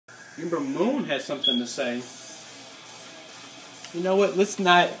Ember Moon has something to say. You know what? Let's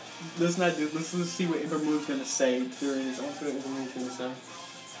not do. Let's see what Ember Moon's gonna say during this. I want to see what Ember Moon's gonna say.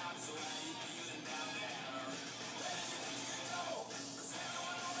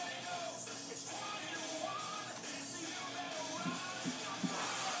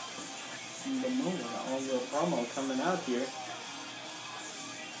 Ember Moon, our own little promo coming out here.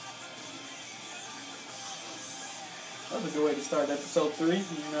 That was a good way to start episode 3. You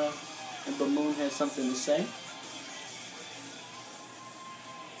know, Ember Moon has something to say.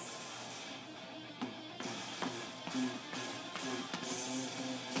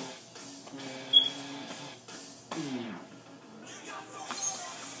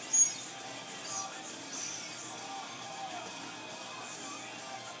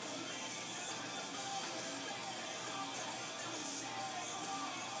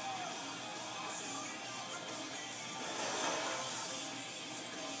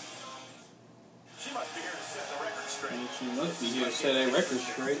 She must be here to set that record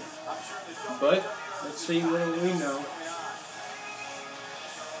straight. But let's see what we know.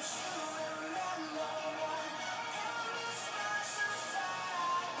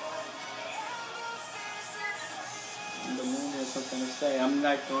 The Moon has something to say. I'm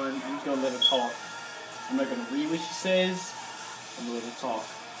just gonna let her talk. I'm not gonna read what she says. I'm gonna let her talk.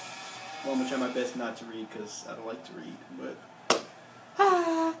 Well, I'm gonna try my best not to read because I don't like to read, but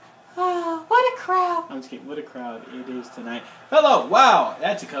what a crowd! I'm just kidding. What a crowd it is tonight. Hello! Wow,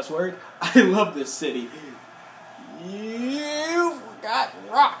 that's a cuss word. I love this city. You forgot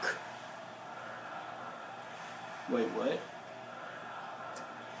rock. Wait, what?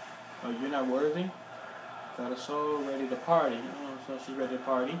 Oh, you're not worthy? Got a soul ready to party. Oh, so she's ready to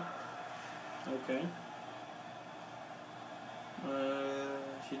party. Okay.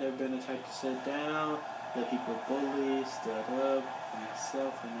 She's never been the type to sit down, let people bully, stood up for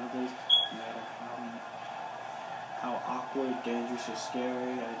myself and others, no matter how awkward, dangerous, or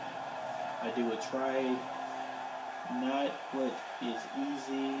scary. I do what's right, not what is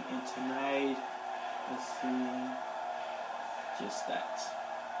easy, and tonight, let's see, just that.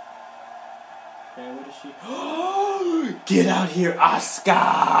 Okay, what is she? Get out here, Asuka!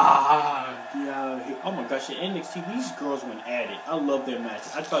 Get out here. Oh my gosh, at NXT, these girls went at it. I love their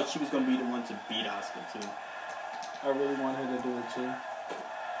matches. I thought she was going to be the one to beat Asuka, too. I really want her to do it, too.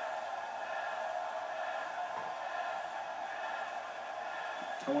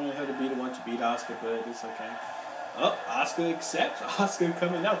 I wanted her to be the one to beat Asuka, but it's okay. Oh, Asuka accepts. Asuka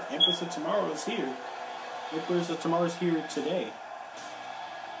coming out. The Empress of Tomorrow is here. Empress of Tomorrow is here today.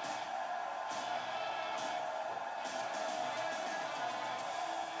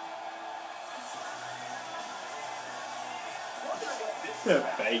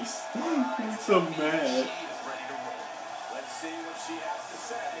 That face. I'm so mad. Let's see what she has to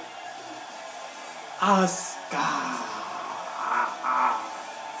say. Asuka.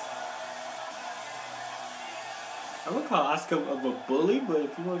 I would call Asuka of a bully, but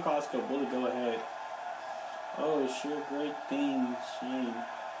if you want to call Asuka a bully, go ahead. Oh, sure, great thing, shame.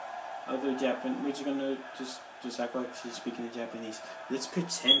 Other Japan, we're just gonna just act like she's speaking in Japanese. Let's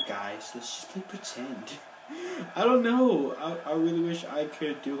pretend, guys. Let's just play pretend. I don't know. I really wish I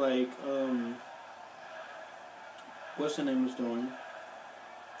could do like what's her name was doing.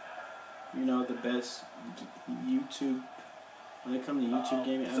 You know, the best YouTube when it comes to YouTube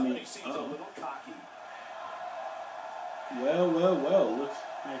gaming. I mean, Well. Looks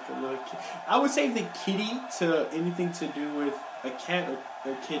like a little kid. I would say the kitty to anything to do with a cat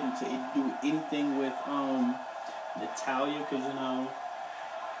or kitten to do anything with Natalia, because you know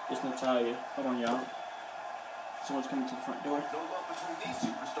it's Natalia. Hold on, y'all. Someone's coming to the front door. No love between these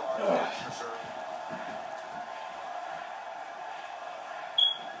superstars, that's for sure.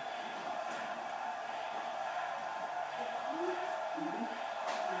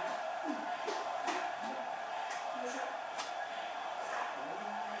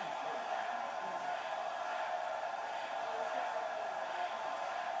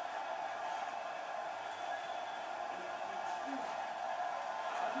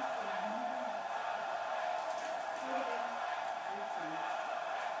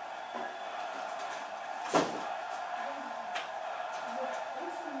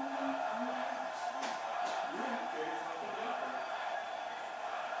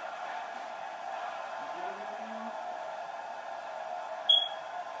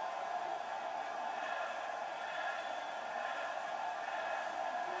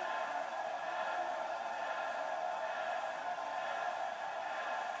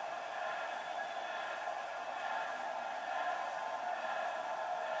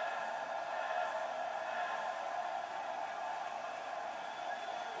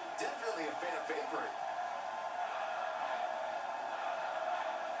 definitely a fan favorite.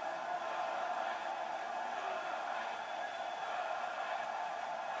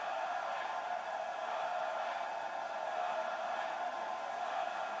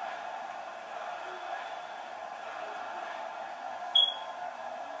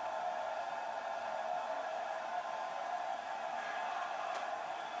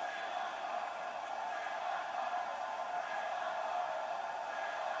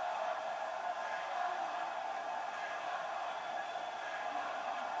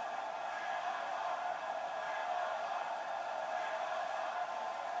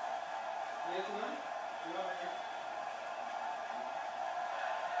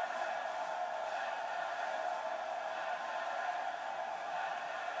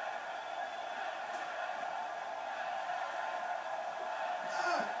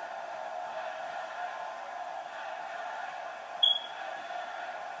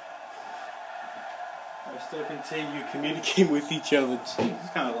 I still continue communicating with each other. Jeez,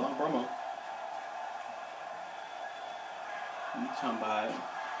 it's kind of a long promo. You talking about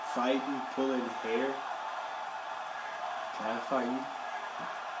fighting, pulling hair, cat fighting.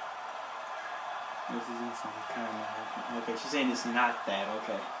 This isn't some kind of. Okay, she's saying it's not that.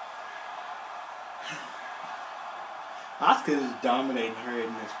 Okay. Asuka is dominating her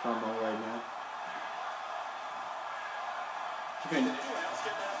in this promo right now. She can. Well,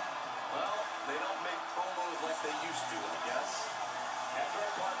 they don't make promos like they used to, I guess.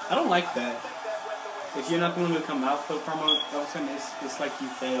 I don't like that. If you're not the one to come out for the promo, all of a sudden it's like you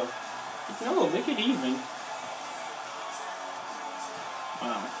fail. No, make it even.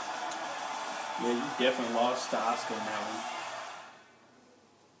 Wow. Yeah, you definitely lost to Asuka in that one.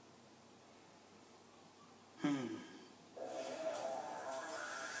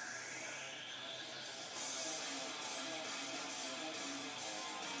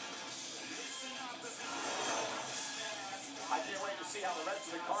 I can't wait to see how the rest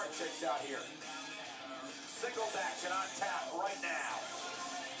of the card checks out here. Singles action on tap right now.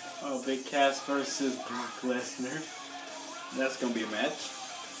 Oh, Big Cass versus Brock Lesnar. That's gonna be a match.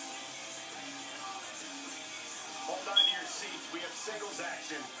 Hold on to your seats. We have singles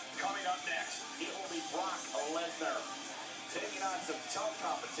action coming up next. It will be Brock Lesnar taking on some tough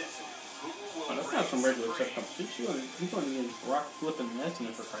competition. Who will Oh, that's not some regular tough competition. He's going to get Brock flipping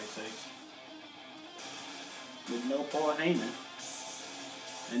Lesnar for Christ's sakes. With no Paul Heyman.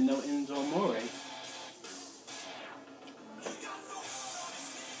 And no Enzo Amore.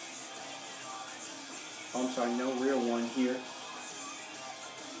 Oh, I'm sorry, no real one here.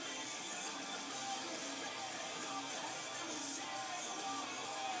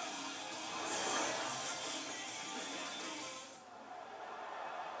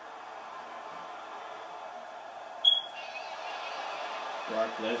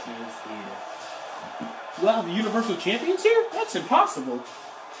 Brock Lesnar is here. We'll have the Universal Champions here? That's impossible.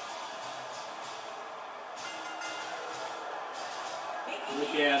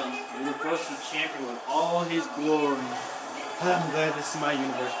 Look at him. Universal Champion with all his glory. I'm glad this is my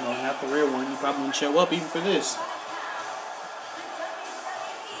universe mode, not the real one. You probably wouldn't show up even for this.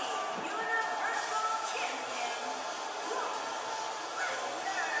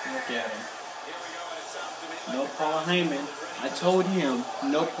 Look at him. No Paul Heyman. I told him,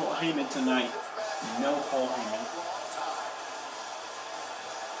 no Paul Heyman tonight. No Paul Heyman.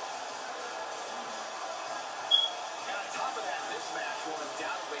 And on top of that, this match will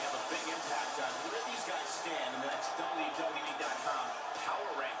undoubtedly have a big impact on where these guys stand in the next WWE.com power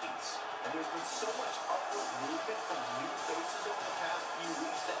rankings. And there's been so much upward movement from new faces over the past few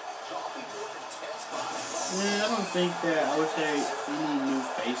weeks that dropping more than 10 spots. Yeah, I don't think that I would say any new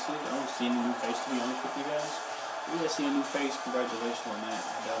faces. I don't see any new face, to be honest with you guys. If you guys see a new face, congratulations on that.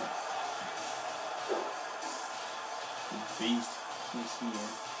 I don't. The Beast is here.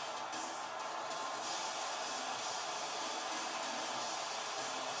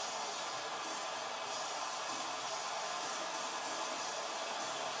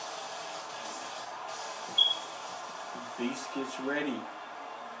 The Beast gets ready to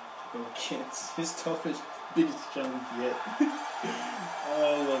go against his toughest, biggest challenge yet. Oh,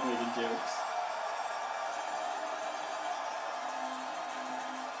 I love making jokes.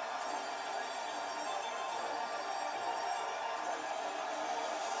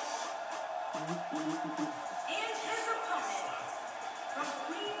 And his opponent, from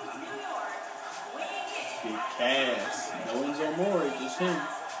Queens, New York, weighing in Big at Cass. No Enzo Amore, just him.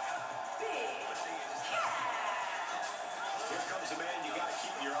 Big Here comes a man you got to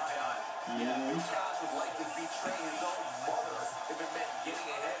keep your eye on. Yeah. Cass would likely betray his own mother if it meant getting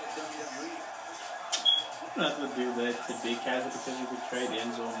ahead in WWE. I'm not going to do that to Big Cass because he betrayed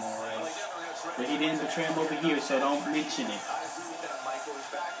Enzo Amore. But he didn't betray him over here, so don't mention it. I agree with that, Michael. In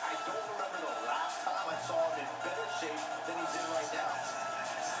fact, I don't remember the last time I saw him in better shape than he's in right now.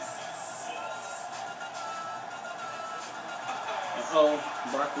 Uh-oh,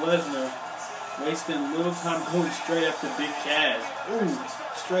 Brock Lesnar wasting a little time going straight after Big Cass. Ooh,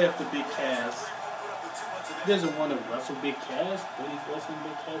 straight after Big Cass. He doesn't want to wrestle Big Cass, but he's wrestling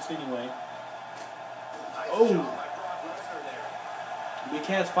Big Cass anyway. Oh, Big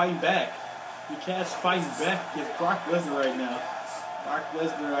Cass fighting back. Big Cass fighting back against Brock Lesnar right now. Brock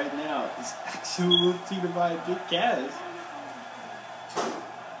Lesnar right now is actually cheated by Big Cass.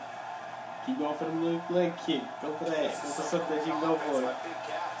 Keep going for the little leg kick. Go for that. Go for something that you can go for.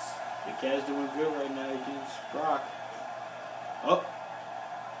 Big Cass doing good right now against Brock. Oh.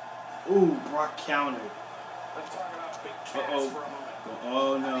 Ooh, Brock countered. Uh-oh.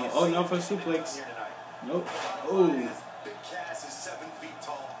 Oh, no. Oh, no, for the suplex. Nope. Ooh. Big Cass is 7 feet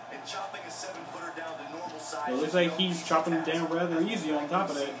tall, and chopping a 7-footer down to normal size. It looks like he's chopping him down rather easy on top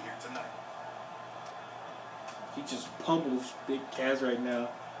of that. He just pummels Big Cass right now.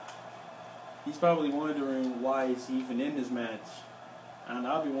 He's probably wondering why is he even in this match. And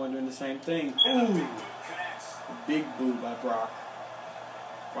I'll be wondering the same thing. Ooh! A big boot by Brock.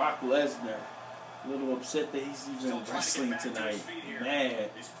 Brock Lesnar. A little upset that he's even wrestling tonight. Mad.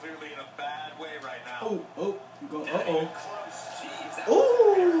 He's clearly in a bad way right now. Oh, oh, uh-oh.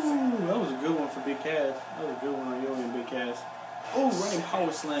 Ooh! That was a good one for Big Cass. That was a good one on Yogi and Big Cass. Oh, running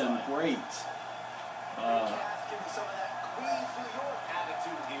power slam. Great.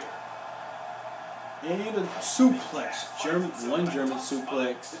 And a suplex. One German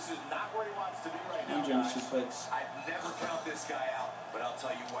suplex. This is not where he wants to be right now. One German suplex. I'd never count this guy out, but I'll tell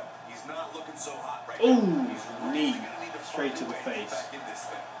you what, he's not looking so hot right Ooh, now. He's really knee. gonna need to Straight to find the a way face. back in this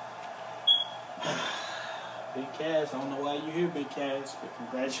thing. Big Cass, I don't know why you're here, Big Cass, but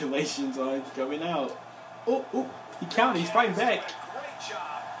congratulations on coming out. Oh, oh, he counted. He's fighting back. Great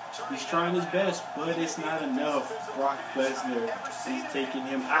job. He's trying his best, but it's not enough. Brock Lesnar is taking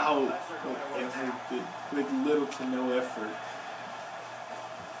him out with little to no effort.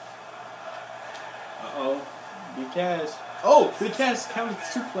 Uh-oh. Big Cass. Oh, Big Cass counted the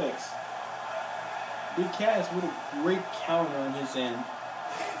suplex. Big Cass with a great counter on his end.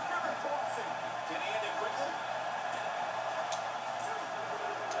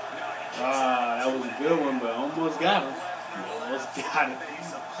 Ah, that was a good one, but almost got him. Almost got him.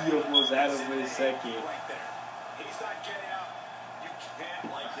 He almost out of his second. He's not getting out. You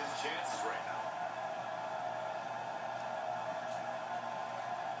can't like his chances right now.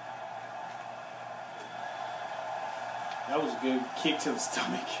 That was a good kick to the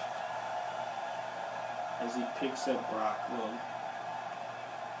stomach. As he picks up Brock. Well,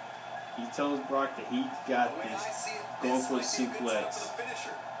 he tells Brock that he got this. Going for a suplex.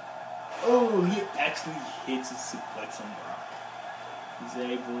 Oh, he actually hits a suplex on Brock. He's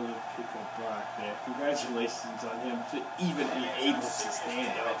able to pick up Brock there. Congratulations on him to even be able to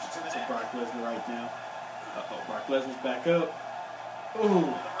stand up to Brock Lesnar right now. Uh-oh, Brock Lesnar's back up.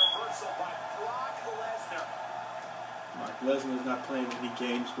 Ooh. Brock Lesnar's not playing any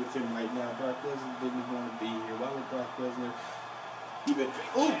games with him right now. Brock Lesnar didn't even want to be here. Why would Brock Lesnar even...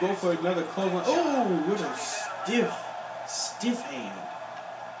 Oh, go for another close one. Oh, with a stiff hand.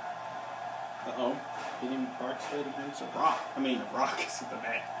 Uh-oh. Hitting Brock's head against a rock. I mean, a rock is the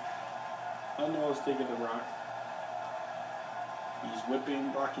mat. I know I was thinking the rock. He's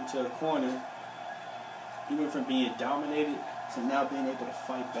whipping Brock into a corner. He went from being dominated to now being able to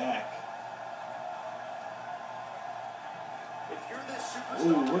fight back.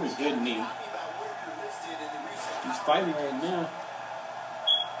 Ooh, what a good knee. He's fighting right now.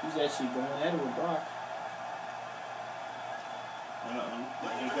 He's actually going at it with Brock. Uh-oh.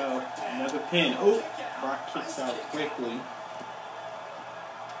 There you go. Another pin. Oh, Brock kicks out quickly.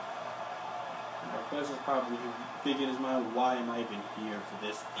 Brock Lesnar's probably thinking in his mind, why am I even here for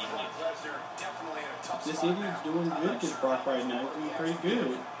this idiot? This idiot's doing good against Brock right now. He's doing pretty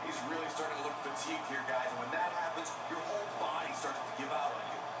good. He's really starting to look fatigued here, guys. And when that happens, your whole body starts to give out on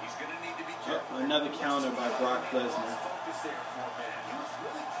you. He's going to need to be careful. Another counter by Brock Lesnar.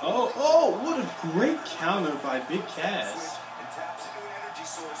 Oh, what a great counter by Big Cass.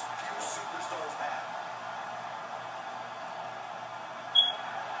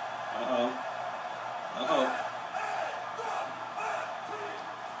 Uh-oh.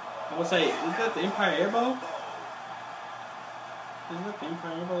 I would say, is that the Empire Airbow? Isn't that the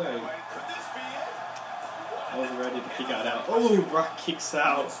Empire Airbow? Like, I was ready to kick out. Oh, Brock kicks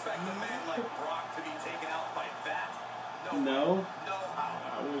out. No,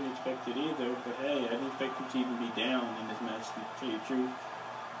 I wouldn't expect it either, but hey, I didn't expect him to even be down in this match, to tell you the truth.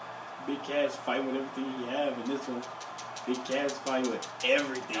 Big Cass fight with everything he have, and this one, Big Cass fight with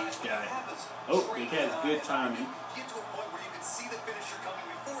everything he's got. Oh, Big Cass, good timing. Get to a point where you can see the finisher coming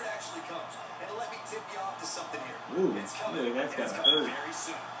before it actually comes. And let me tip you off to something here. Ooh, it's coming. Big Cass got hurt. Very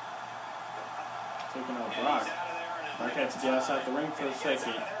soon. Taking out Brock. Brock had to be outside the ring for a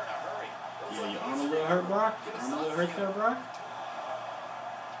second. Yeah, your arm a little hurt, Brock? Arm a little hurt there, Brock?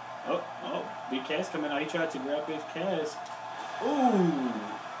 Oh, Big Cass coming out. He tried to grab Big Cass. Ooh.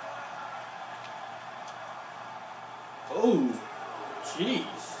 Oh,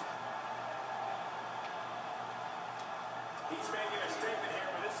 jeez. He's making a statement here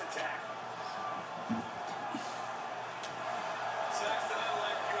with this attack.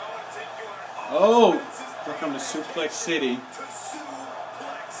 Oh, here comes the Suplex City.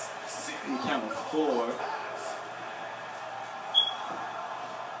 We count on 4.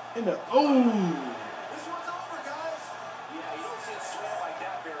 And the This one's over, guys. Yeah, you don't see it slam like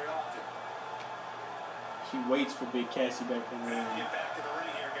that very often. He waits for Big Cassie back in the ring. Get back to the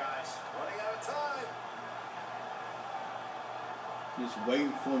ring here, guys. Running out of time. Just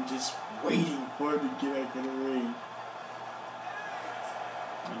waiting for him to get back in the ring.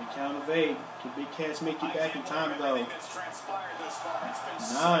 On the count of 8, can Big Cass make it back in time though?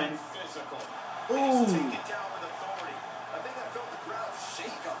 9. Ooh.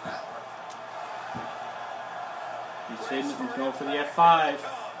 He's hitting it. He's going for the F5.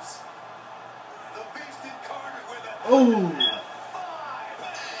 Ooh.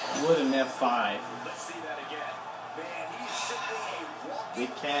 What an F5.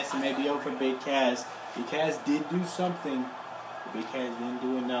 Big Cass, it may be over for Big Cass. Big Cass did do something. Big Cass didn't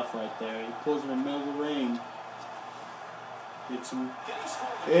do enough right there. He pulls him in the middle of the ring. Hits him.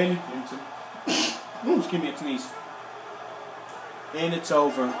 And he hits him. Ooh, just give me a sneeze. And it's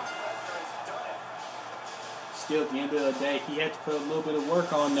over. Still, at the end of the day, he had to put a little bit of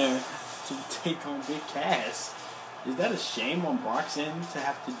work on there to take on Big Cass. Is that a shame on Brock's end to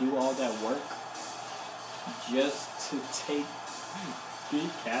have to do all that work just to take Big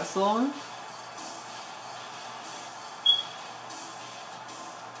Cass on?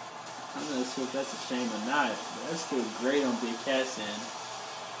 I'm not sure if that's a shame or not, but that's still great on Big Cass end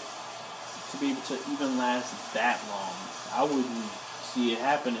to be able to even last that long. I wouldn't see it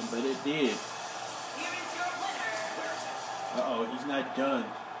happening, but it did. Uh-oh, he's not done.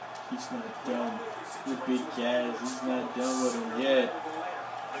 He's not done with Big Cass. He's not done with him yet.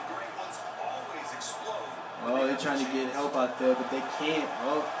 Oh, they're trying to get help out there, but they can't.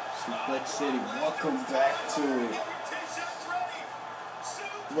 Oh, Suplex City. Welcome back to it.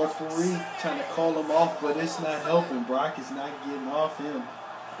 Referee trying to call him off, but it's not helping. Brock is not getting off him.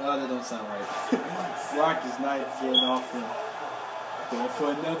 Oh, that don't sound right. Brock is not getting off him. Going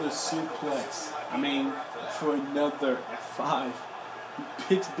for another suplex. I mean, for another F5. He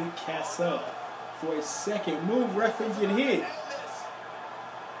picks Big Cass up for a second move. Referee get hit.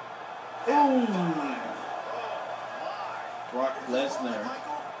 Ooh. Brock Lesnar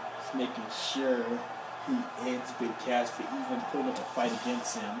is making sure he ends Big Cass for even putting up a fight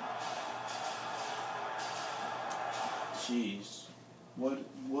against him. Jeez. What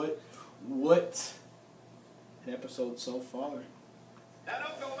an episode so far.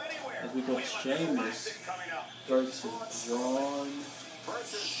 As we go to Sheamus versus Braun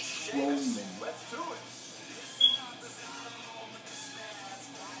Strowman.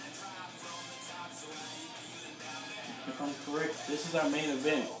 If I'm correct, this is our main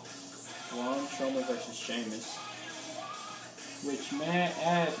event. Braun Strowman versus Sheamus. Which, may I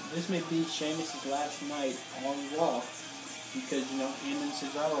add, this may be Sheamus' last night on Raw. Because, you know, him and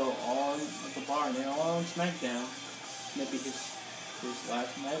Cesaro are all at the bar and they're all on SmackDown. Maybe his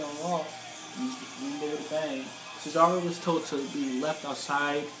last night on Raw. He's in there with a bang. Cesaro was told to be left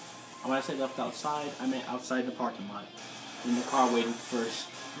outside. When I say left outside, I meant outside the parking lot. In the car waiting for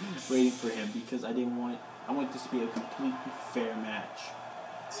him. Because I want this to be a completely fair match.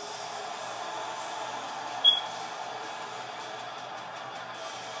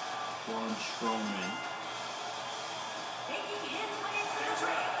 Braun Strowman.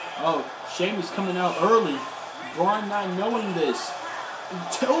 Oh, Sheamus coming out early. Braun not knowing this.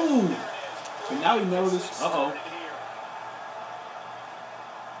 Ooh! But now he noticed. Uh-oh.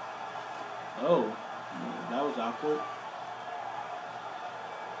 Oh. That was awkward.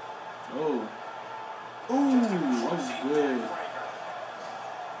 Oh. Ooh, that was good.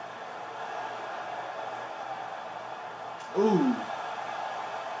 Ooh.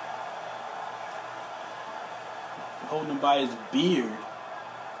 Holding him by his beard.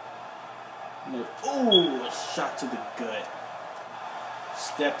 Ooh, a shot to the gut.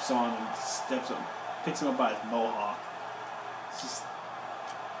 Steps on him, picks him up by his mohawk. Just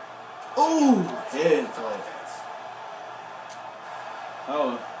Ooh, headbutt.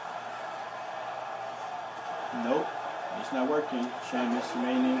 Oh. Nope. It's not working. Sheamus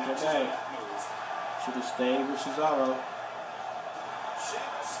may need to go back. Should have stayed with Cesaro.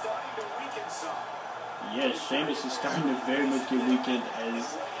 Yes, Sheamus is starting to very much get weakened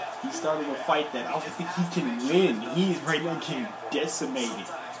as he's starting to fight that I don't think he can win. He is right now getting decimated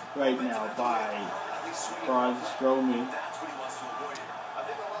right now by Braun Strowman.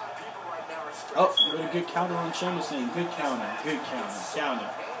 Oh, really good counter on Sheamus. Good counter. Good counter.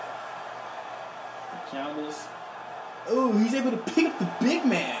 The counters. Oh, he's able to pick up the big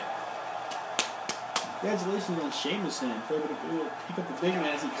man. Congratulations on Sheamus for able to pick up the big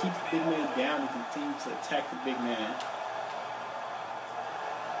man as he keeps the big man down and continues to attack the big man.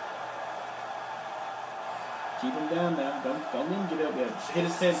 Keep him down now. Don't let him get up there. Hit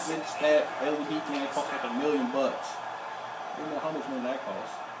his head against that LED thing that cost like $1 million. I don't know how much money that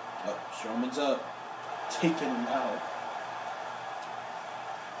costs. Oh, Strowman's up. Taking him out.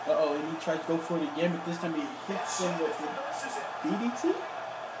 Uh-oh, and he tries to go for it again, but this time he hits him with the DDT?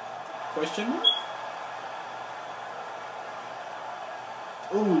 Question mark?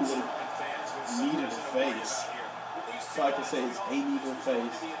 Ooh, knee to the face. So I can say it's a knee to the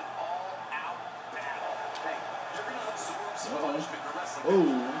face. Uh-oh. Ooh,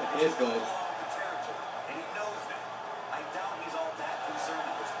 the headbutt.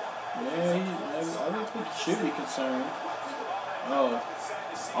 Yeah, I don't think he should be concerned. Oh,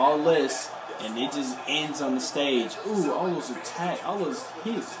 all this, and it just ends on the stage. Ooh, all those attacks, all those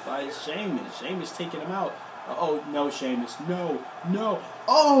hits by Sheamus. Sheamus taking him out. Oh, no, Sheamus. No.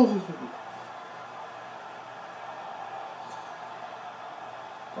 Oh!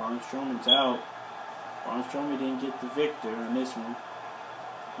 Braun Strowman's out. Braun Strowman didn't get the victor on this one.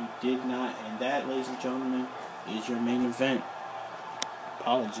 He did not. And that, ladies and gentlemen, is your main event.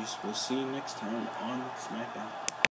 Apologies. We'll see you next time on SmackDown.